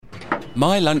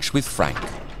My Lunch with Frank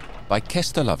by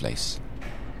Kester Lovelace.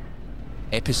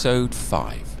 Episode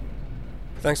 5.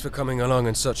 Thanks for coming along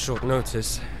on such short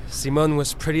notice. Simone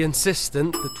was pretty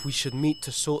insistent that we should meet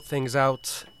to sort things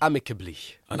out amicably.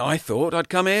 And I thought I'd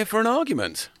come here for an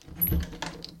argument.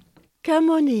 Come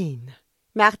on in.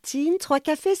 Martine, 3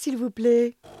 cafés, s'il vous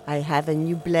plaît. I have a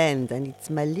new blend and it's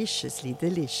maliciously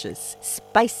delicious.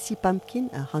 Spicy pumpkin,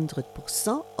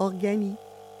 100% organic.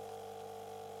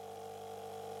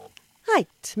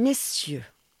 Right, messieurs.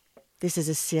 This is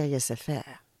a serious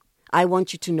affair. I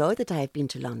want you to know that I have been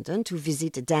to London to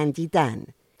visit Dandy Dan.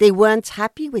 They weren't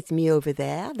happy with me over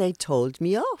there. They told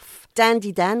me off.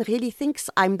 Dandy Dan really thinks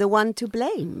I'm the one to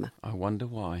blame. I wonder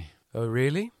why. Oh,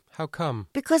 really? How come?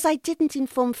 Because I didn't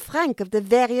inform Frank of the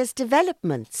various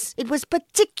developments. It was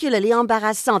particularly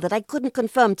embarrassing that I couldn't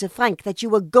confirm to Frank that you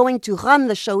were going to run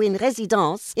the show in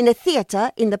residence in a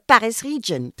theatre in the Paris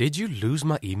region. Did you lose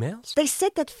my emails? They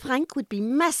said that Frank would be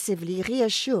massively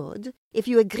reassured if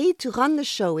you agreed to run the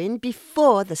show in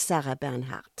before the Sarah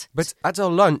Bernhardt. But at our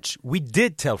lunch, we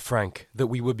did tell Frank that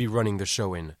we would be running the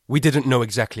show in. We didn't know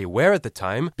exactly where at the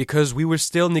time, because we were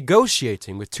still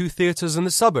negotiating with 2 theatres in the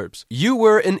suburbs. You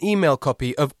were an email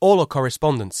copy of all our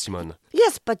correspondence, Simone.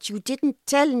 Yes, but you didn't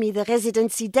tell me the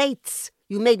residency dates.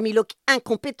 You made me look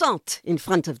incompetente in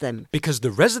front of them. Because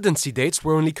the residency dates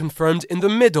were only confirmed in the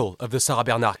middle of the Sarah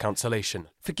Bernhardt cancellation.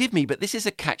 Forgive me, but this is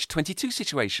a catch-22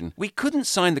 situation. We couldn't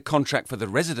sign the contract for the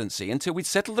residency until we'd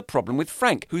settled the problem with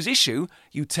Frank, whose issue,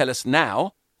 you tell us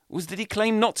now, was that he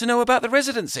claimed not to know about the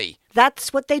residency.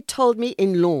 That's what they told me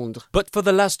in Londres. But for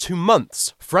the last 2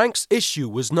 months, Frank's issue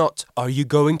was not, are you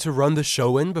going to run the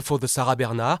show in before the Sarah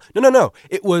Bernhardt? No.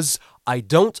 It was, I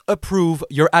don't approve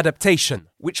your adaptation.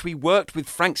 Which we worked with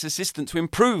Frank's assistant to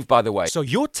improve, by the way. So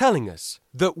you're telling us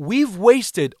that we've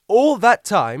wasted all that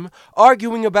time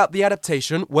arguing about the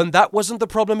adaptation when that wasn't the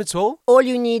problem at all? All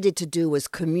you needed to do was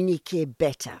communicate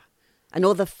better, and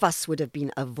all the fuss would have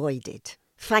been avoided.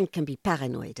 Frank can be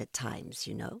paranoid at times,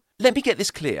 you know. Let me get this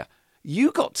clear.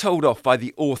 You got told off by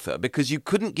the author because you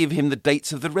couldn't give him the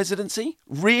dates of the residency?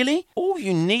 Really? All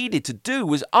you needed to do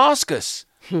was ask us.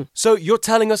 So you're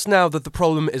telling us now that the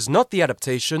problem is not the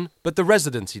adaptation, but the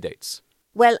residency dates?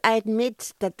 Well, I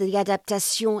admit that the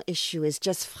adaptation issue is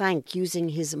just Frank using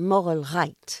his moral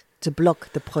right to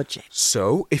block the project.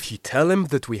 So, if you tell him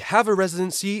that we have a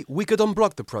residency, we could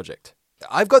unblock the project.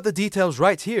 I've got the details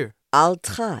right here. I'll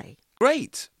try.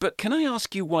 Great, but can I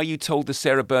ask you why you told the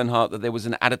Sarah Bernhardt that there was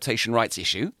an adaptation rights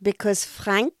issue? Because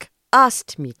Frank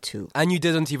asked me to. And you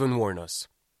didn't even warn us.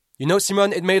 You know,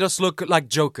 Simone, it made us look like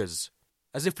jokers.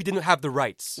 As if we didn't have the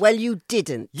rights. Well, you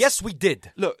didn't. Yes, we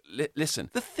did. Look, listen.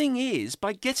 The thing is,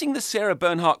 by getting the Sarah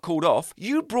Bernhardt called off,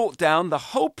 you brought down the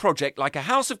whole project like a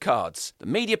house of cards. The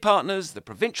media partners, the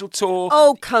provincial tour...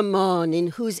 Oh, come on. In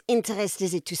whose interest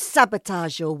is it to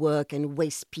sabotage your work and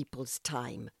waste people's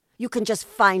time? You can just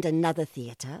find another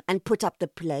theatre and put up the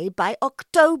play by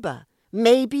October.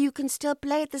 Maybe you can still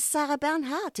play at the Sarah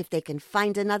Bernhardt if they can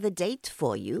find another date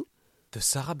for you. The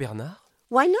Sarah Bernhardt?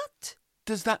 Why not?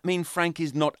 Does that mean Frank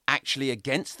is not actually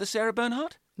against the Sarah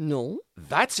Bernhardt? No.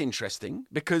 That's interesting,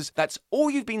 because that's all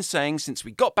you've been saying since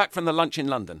we got back from the lunch in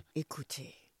London.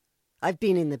 Écoutez, I've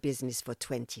been in the business for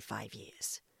 25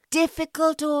 years.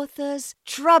 Difficult authors,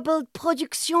 troubled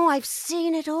production, I've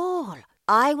seen it all.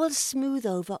 I will smooth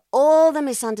over all the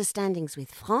misunderstandings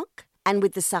with Frank and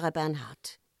with the Sarah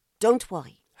Bernhardt. Don't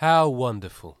worry. How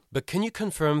wonderful. But can you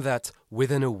confirm that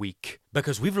within a week?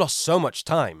 Because we've lost so much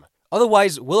time.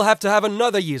 Otherwise, we'll have to have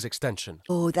another year's extension.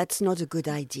 Oh, that's not a good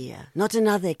idea. Not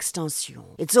another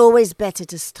extension. It's always better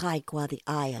to strike while the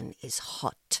iron is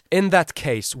hot. In that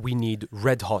case, we need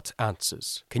red-hot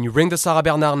answers. Can you ring the Sarah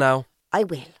Bernhardt now? I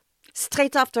will.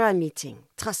 Straight after our meeting.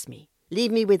 Trust me.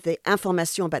 Leave me with the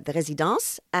information about the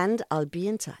residence, and I'll be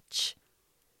in touch.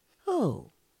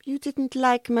 Oh, you didn't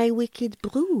like my wicked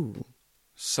brew.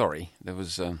 Sorry, there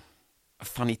was a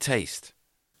funny taste.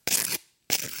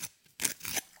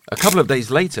 A couple of days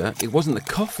later, it wasn't the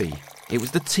coffee, it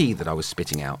was the tea that I was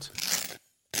spitting out.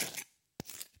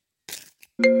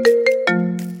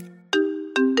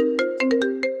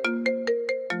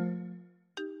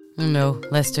 No,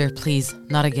 Lester, please,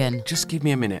 not again. Just give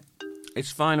me a minute.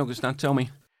 It's fine, Augustin, tell me.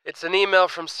 It's an email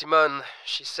from Simone.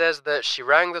 She says that she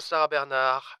rang the Sarah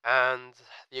Bernhardt and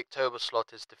the October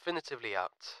slot is definitively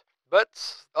out.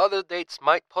 But other dates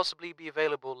might possibly be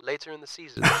available later in the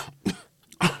season.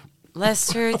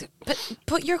 Lester,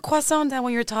 put your croissant down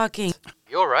when you're talking.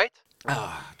 You're right.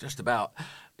 Just about.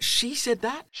 She said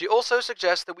that? She also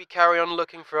suggests that we carry on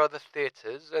looking for other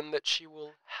theatres and that she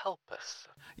will help us.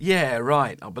 Yeah,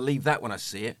 right. I'll believe that when I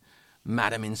see it.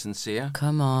 Madam Insincere.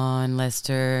 Come on,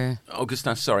 Lester.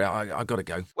 Augustin, sorry, I gotta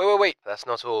go. Wait. That's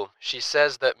not all. She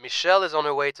says that Michelle is on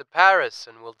her way to Paris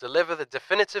and will deliver the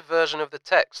definitive version of the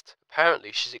text.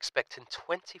 Apparently, she's expecting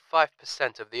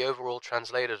 25% of the overall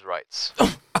translator's rights.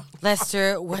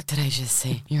 Lester, what did I just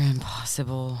say? You're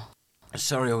impossible.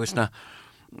 Sorry, Augustin.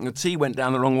 The tea went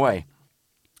down the wrong way.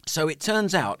 So it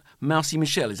turns out Mousy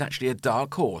Michelle is actually a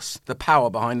dark horse, the power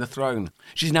behind the throne.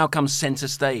 She's now come centre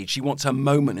stage. She wants her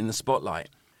moment in the spotlight.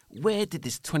 Where did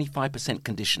this 25%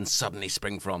 condition suddenly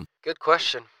spring from? Good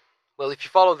question. Well, if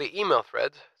you follow the email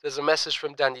thread, there's a message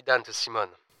from Dandy Dan to Simone.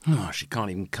 Oh, she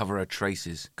can't even cover her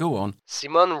traces. Go on.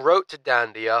 Simone wrote to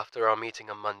Dandy after our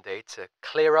meeting on Monday to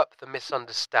clear up the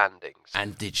misunderstandings.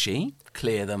 And did she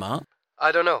clear them up?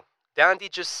 I don't know. Dandy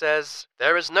just says,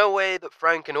 there is no way that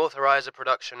Frank can authorize a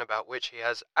production about which he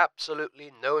has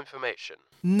absolutely no information.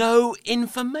 No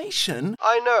information?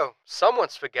 I know.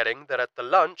 Someone's forgetting that at the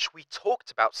lunch we talked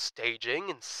about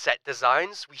staging and set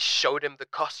designs. We showed him the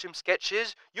costume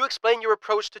sketches. You explained your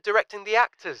approach to directing the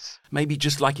actors. Maybe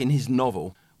just like in his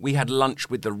novel, we had lunch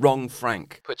with the wrong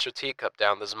Frank. Put your teacup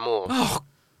down, there's more. Oh,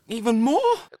 even more?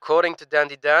 According to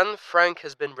Dandy Dan, Frank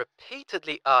has been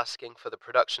repeatedly asking for the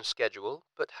production schedule,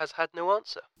 but has had no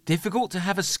answer. Difficult to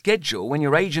have a schedule when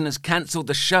your agent has cancelled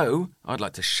the show. I'd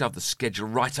like to shove the schedule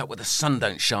right up where the sun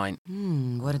don't shine.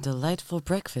 What a delightful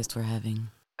breakfast we're having.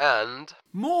 And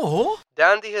More?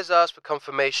 Dandy has asked for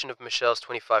confirmation of Michelle's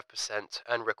 25%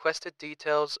 and requested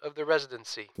details of the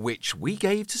residency. Which we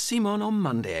gave to Simon on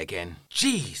Monday again.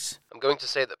 Jeez. I'm going to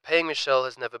say that paying Michelle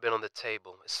has never been on the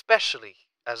table, especially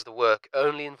as the work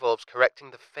only involves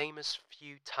correcting the famous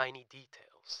few tiny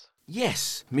details.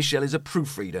 Yes, Michelle is a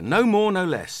proofreader, no more, no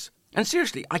less. And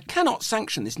seriously, I cannot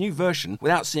sanction this new version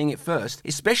without seeing it first,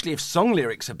 especially if song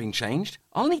lyrics have been changed.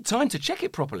 I'll need time to check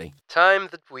it properly. Time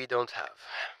that we don't have.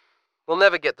 We'll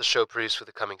never get the show produced for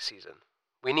the coming season.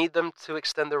 We need them to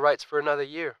extend the rights for another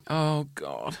year. Oh,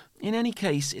 God. In any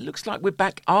case, it looks like we're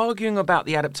back arguing about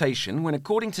the adaptation when,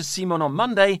 according to Simon on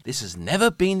Monday, this has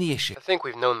never been the issue. I think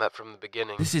we've known that from the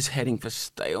beginning. This is heading for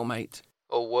stalemate.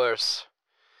 Or worse.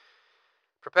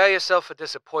 Prepare yourself for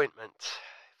disappointment.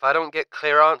 If I don't get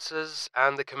clear answers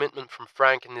and the commitment from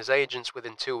Frank and his agents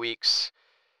within 2 weeks,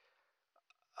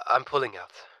 I'm pulling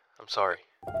out. I'm sorry.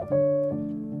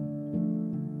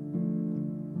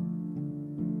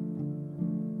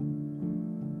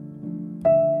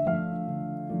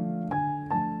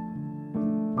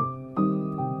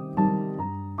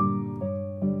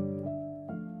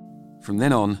 From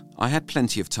then on, I had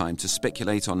plenty of time to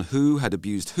speculate on who had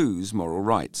abused whose moral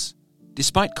rights.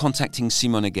 Despite contacting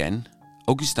Simone again,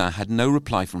 Augustin had no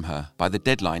reply from her by the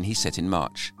deadline he set in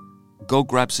March.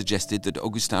 Goldgrab suggested that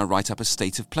Augustin write up a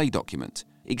state of play document,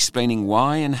 explaining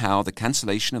why and how the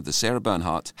cancellation of the Sarah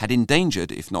Bernhardt had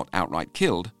endangered, if not outright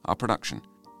killed, our production.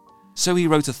 So he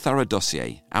wrote a thorough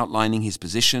dossier outlining his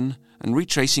position and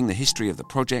retracing the history of the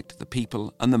project, the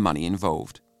people, and the money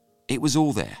involved. It was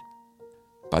all there.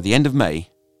 By the end of May,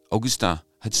 Augustin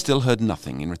had still heard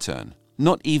nothing in return,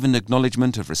 not even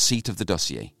acknowledgement of receipt of the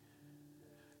dossier.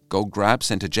 Goldgrab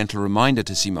sent a gentle reminder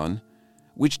to Simone,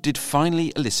 which did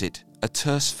finally elicit a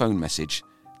terse phone message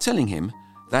telling him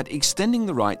that extending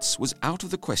the rights was out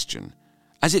of the question,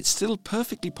 as it's still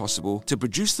perfectly possible to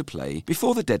produce the play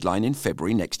before the deadline in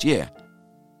February next year.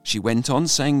 She went on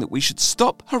saying that we should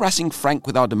stop harassing Frank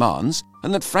with our demands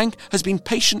and that Frank has been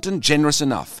patient and generous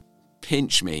enough.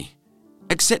 Pinch me.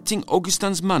 Accepting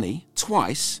Augustin's money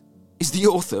twice? Is the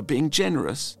author being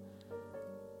generous?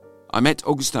 I met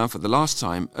Augustin for the last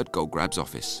time at Goldgrab's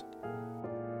office.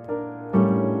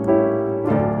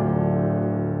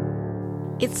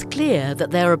 It's clear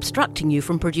that they're obstructing you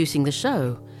from producing the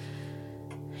show.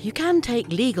 You can take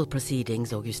legal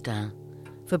proceedings, Augustin,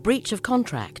 for breach of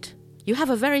contract. You have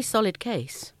a very solid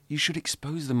case. You should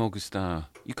expose them, Augustin.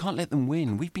 You can't let them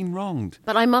win. We've been wronged.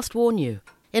 But I must warn you,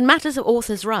 in matters of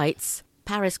authors' rights,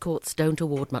 Paris courts don't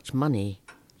award much money.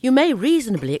 You may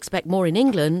reasonably expect more in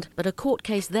England, but a court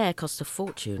case there costs a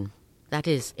fortune. That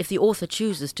is, if the author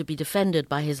chooses to be defended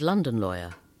by his London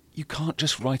lawyer. You can't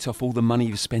just write off all the money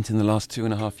you've spent in the last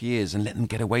 2.5 years and let them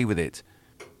get away with it.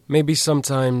 Maybe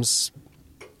sometimes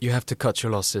you have to cut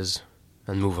your losses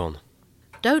and move on.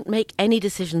 Don't make any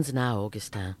decisions now,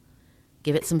 Augustin.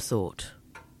 Give it some thought.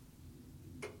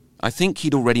 I think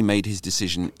he'd already made his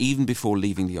decision even before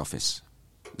leaving the office.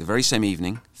 The very same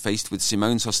evening, faced with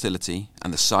Simone's hostility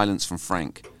and the silence from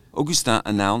Frank, Augustin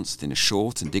announced in a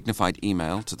short and dignified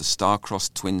email to the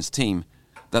star-crossed twins team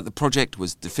that the project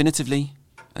was definitively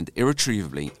and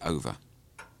irretrievably over.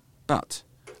 But,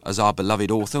 as our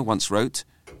beloved author once wrote,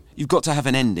 you've got to have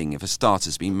an ending if a start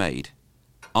has been made.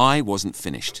 I wasn't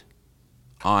finished.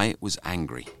 I was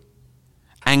angry.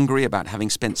 Angry about having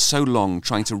spent so long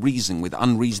trying to reason with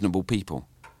unreasonable people.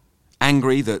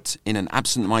 Angry that, in an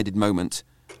absent-minded moment,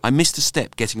 I missed a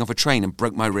step getting off a train and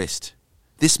broke my wrist.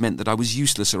 This meant that I was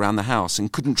useless around the house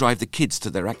and couldn't drive the kids to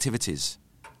their activities.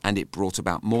 And it brought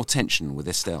about more tension with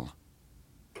Estelle.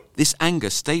 This anger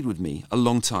stayed with me a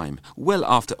long time, well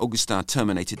after Augustin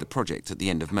terminated the project at the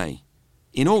end of May.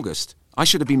 In August, I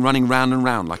should have been running round and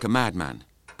round like a madman,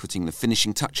 putting the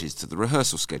finishing touches to the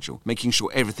rehearsal schedule, making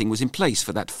sure everything was in place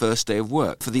for that first day of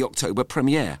work for the October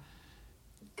premiere.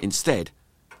 Instead,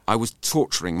 I was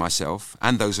torturing myself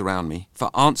and those around me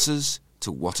for answers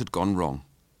to what had gone wrong.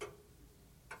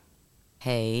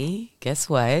 Hey, guess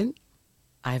what?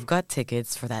 I've got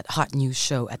tickets for that hot new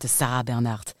show at the Sarah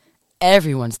Bernhardt.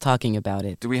 Everyone's talking about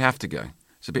it. Do we have to go?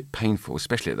 It's a bit painful,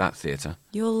 especially at that theatre.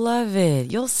 You'll love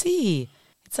it. You'll see.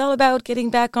 It's all about getting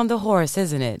back on the horse,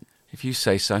 isn't it? If you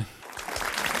say so.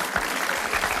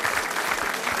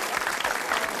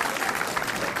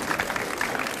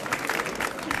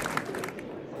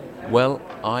 Well,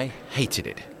 I hated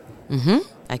it.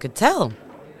 I could tell.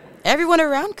 Everyone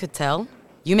around could tell.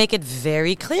 You make it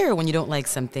very clear when you don't like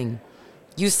something.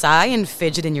 You sigh and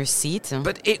fidget in your seat.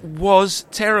 But it was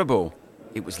terrible.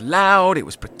 It was loud, it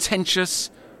was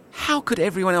pretentious. How could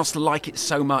everyone else like it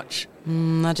so much?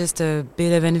 Not just a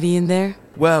bit of envy in there?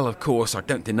 Well, of course, I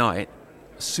don't deny it.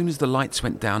 As soon as the lights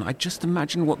went down, I just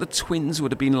imagined what the twins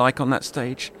would have been like on that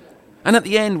stage. And at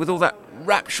the end, with all that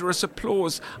rapturous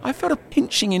applause, I felt a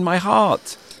pinching in my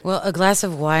heart. Well, a glass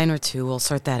of wine or two will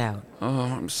sort that out. Oh,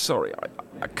 I'm sorry.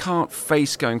 I can't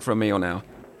face going for a meal now.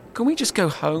 Can we just go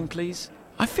home, please?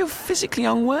 I feel physically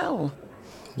unwell.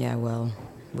 Yeah, well,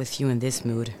 with you in this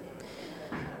mood,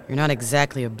 you're not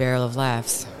exactly a barrel of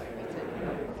laughs.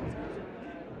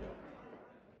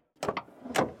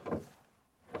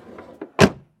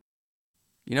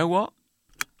 You know what?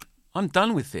 I'm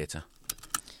done with theatre.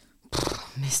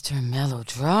 Mr.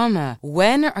 Melodrama,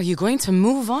 when are you going to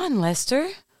move on, Lester?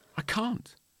 I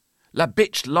can't. La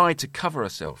bitch lied to cover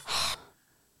herself.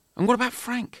 And what about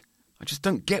Frank? I just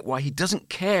don't get why he doesn't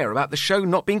care about the show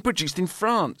not being produced in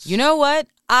France. You know what?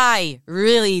 I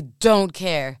really don't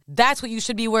care. That's what you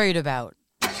should be worried about.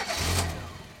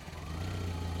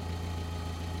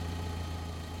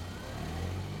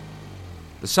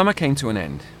 The summer came to an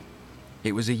end.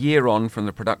 It was a year on from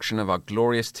the production of our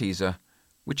glorious teaser,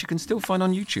 which you can still find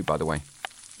on YouTube, by the way.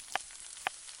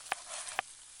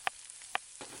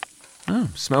 Oh,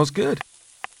 smells good.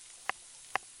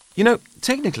 You know,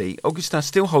 technically, Augustin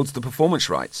still holds the performance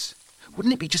rights.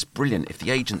 Wouldn't it be just brilliant if the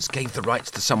agents gave the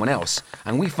rights to someone else,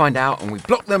 and we find out and we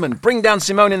block them and bring down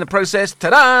Simone in the process?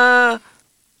 Ta-da!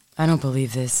 I don't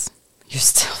believe this. You're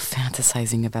still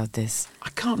fantasizing about this. I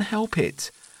can't help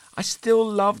it. I still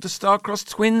love the star-crossed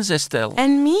twins, Estelle.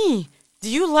 And me? Do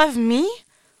you love me?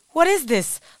 What is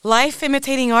this? Life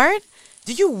imitating art?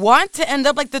 Do you want to end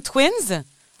up like the twins?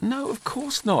 No, of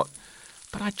course not.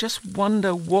 But I just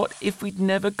wonder, what if we'd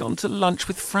never gone to lunch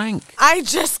with Frank? I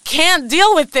just can't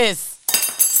deal with this!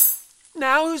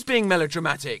 Now who's being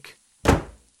melodramatic?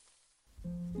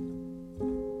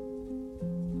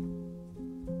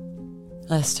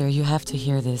 Lester, you have to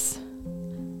hear this.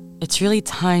 It's really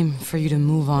time for you to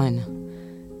move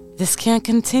on. This can't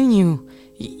continue.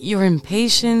 You're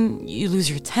impatient, you lose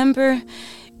your temper,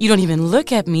 you don't even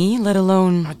look at me, let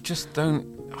alone... I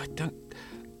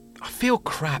feel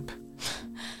crap.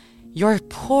 Your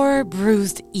poor,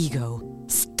 bruised ego.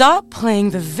 Stop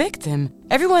playing the victim.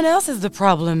 Everyone else is the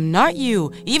problem, not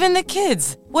you. Even the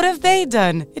kids. What have they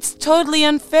done? It's totally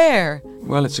unfair.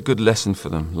 Well, it's a good lesson for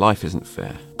them. Life isn't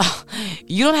fair. Oh,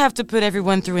 you don't have to put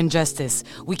everyone through injustice.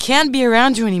 We can't be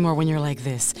around you anymore when you're like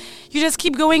this. You just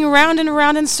keep going around and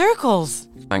around in circles.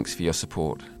 Thanks for your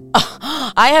support.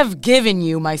 I have given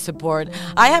you my support.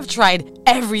 I have tried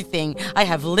everything. I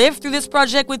have lived through this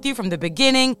project with you from the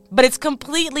beginning, but it's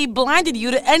completely blinded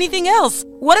you to anything else.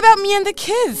 What about me and the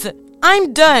kids?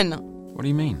 I'm done. What do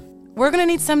you mean? We're gonna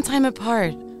need some time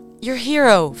apart. Your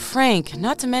hero, Frank,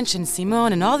 not to mention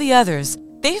Simone and all the others,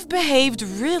 they've behaved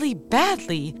really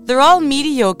badly. They're all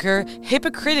mediocre,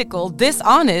 hypocritical,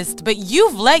 dishonest, but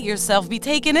you've let yourself be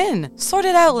taken in. Sort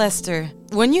it out, Lester.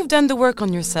 When you've done the work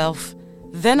on yourself,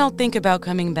 then I'll think about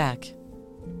coming back.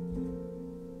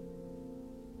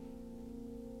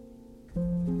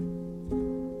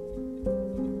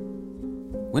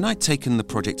 When I'd taken the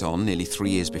project on nearly 3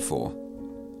 years before,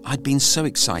 I'd been so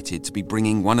excited to be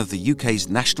bringing one of the UK's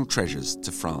national treasures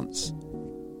to France.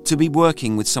 To be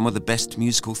working with some of the best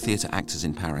musical theatre actors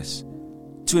in Paris.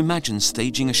 To imagine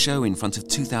staging a show in front of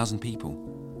 2,000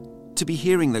 people. To be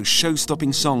hearing those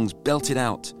show-stopping songs belted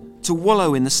out. To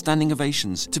wallow in the standing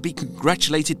ovations, to be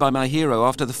congratulated by my hero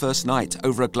after the first night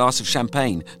over a glass of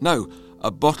champagne, no, a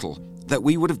bottle that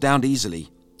we would have downed easily,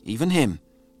 even him,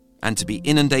 and to be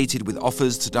inundated with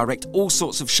offers to direct all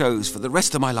sorts of shows for the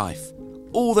rest of my life.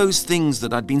 All those things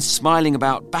that I'd been smiling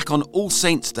about back on All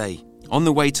Saints' Day, on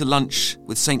the way to lunch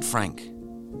with St. Frank.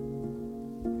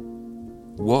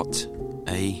 What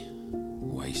a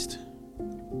waste.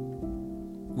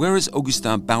 Whereas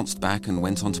Augustin bounced back and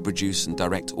went on to produce and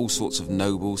direct all sorts of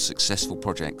noble, successful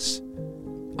projects,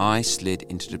 I slid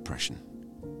into depression.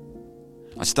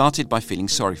 I started by feeling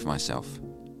sorry for myself.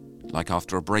 Like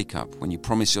after a breakup, when you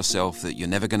promise yourself that you're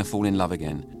never going to fall in love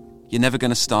again, you're never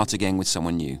going to start again with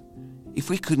someone new. If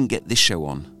we couldn't get this show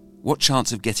on, what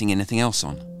chance of getting anything else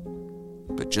on?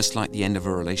 But just like the end of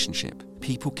a relationship,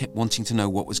 people kept wanting to know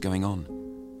what was going on.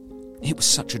 It was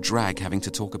such a drag having to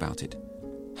talk about it.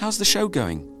 How's the show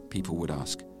going? People would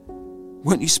ask.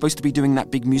 Weren't you supposed to be doing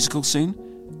that big musical soon?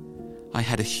 I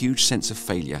had a huge sense of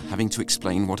failure having to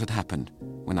explain what had happened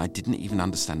when I didn't even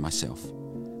understand myself.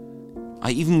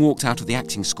 I even walked out of the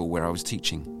acting school where I was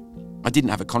teaching. I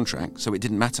didn't have a contract, so it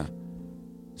didn't matter.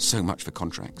 So much for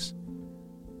contracts.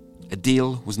 A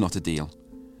deal was not a deal.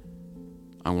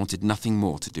 I wanted nothing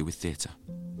more to do with theatre.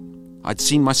 I'd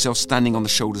seen myself standing on the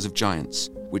shoulders of giants,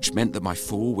 which meant that my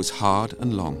fall was hard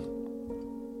and long.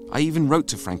 I even wrote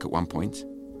to Frank at one point.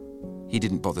 He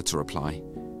didn't bother to reply.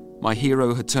 My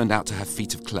hero had turned out to have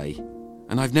feet of clay,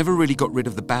 and I've never really got rid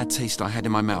of the bad taste I had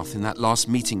in my mouth in that last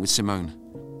meeting with Simone.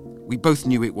 We both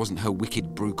knew it wasn't her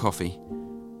wicked brew coffee.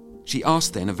 She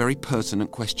asked then a very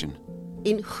pertinent question.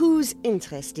 In whose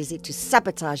interest is it to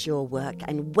sabotage your work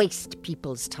and waste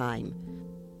people's time?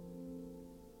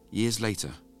 Years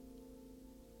later,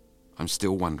 I'm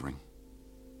still wondering.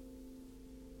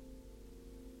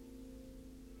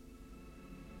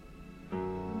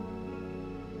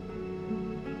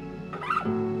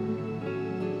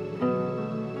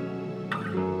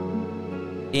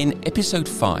 In episode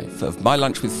 5 of My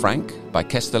Lunch with Frank by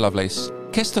Kester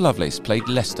Lovelace played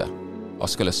Lester,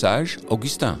 Oscar Lesage,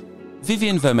 Augustin,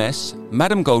 Vivienne Vermès,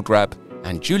 Madame Goldgrab,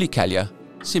 and Julie Callier,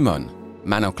 Simone.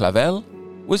 Manon Clavel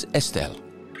was Estelle.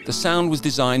 The sound was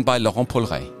designed by Laurent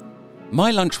Polleret.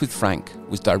 My Lunch with Frank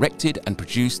was directed and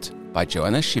produced by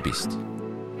Joanna Schibist.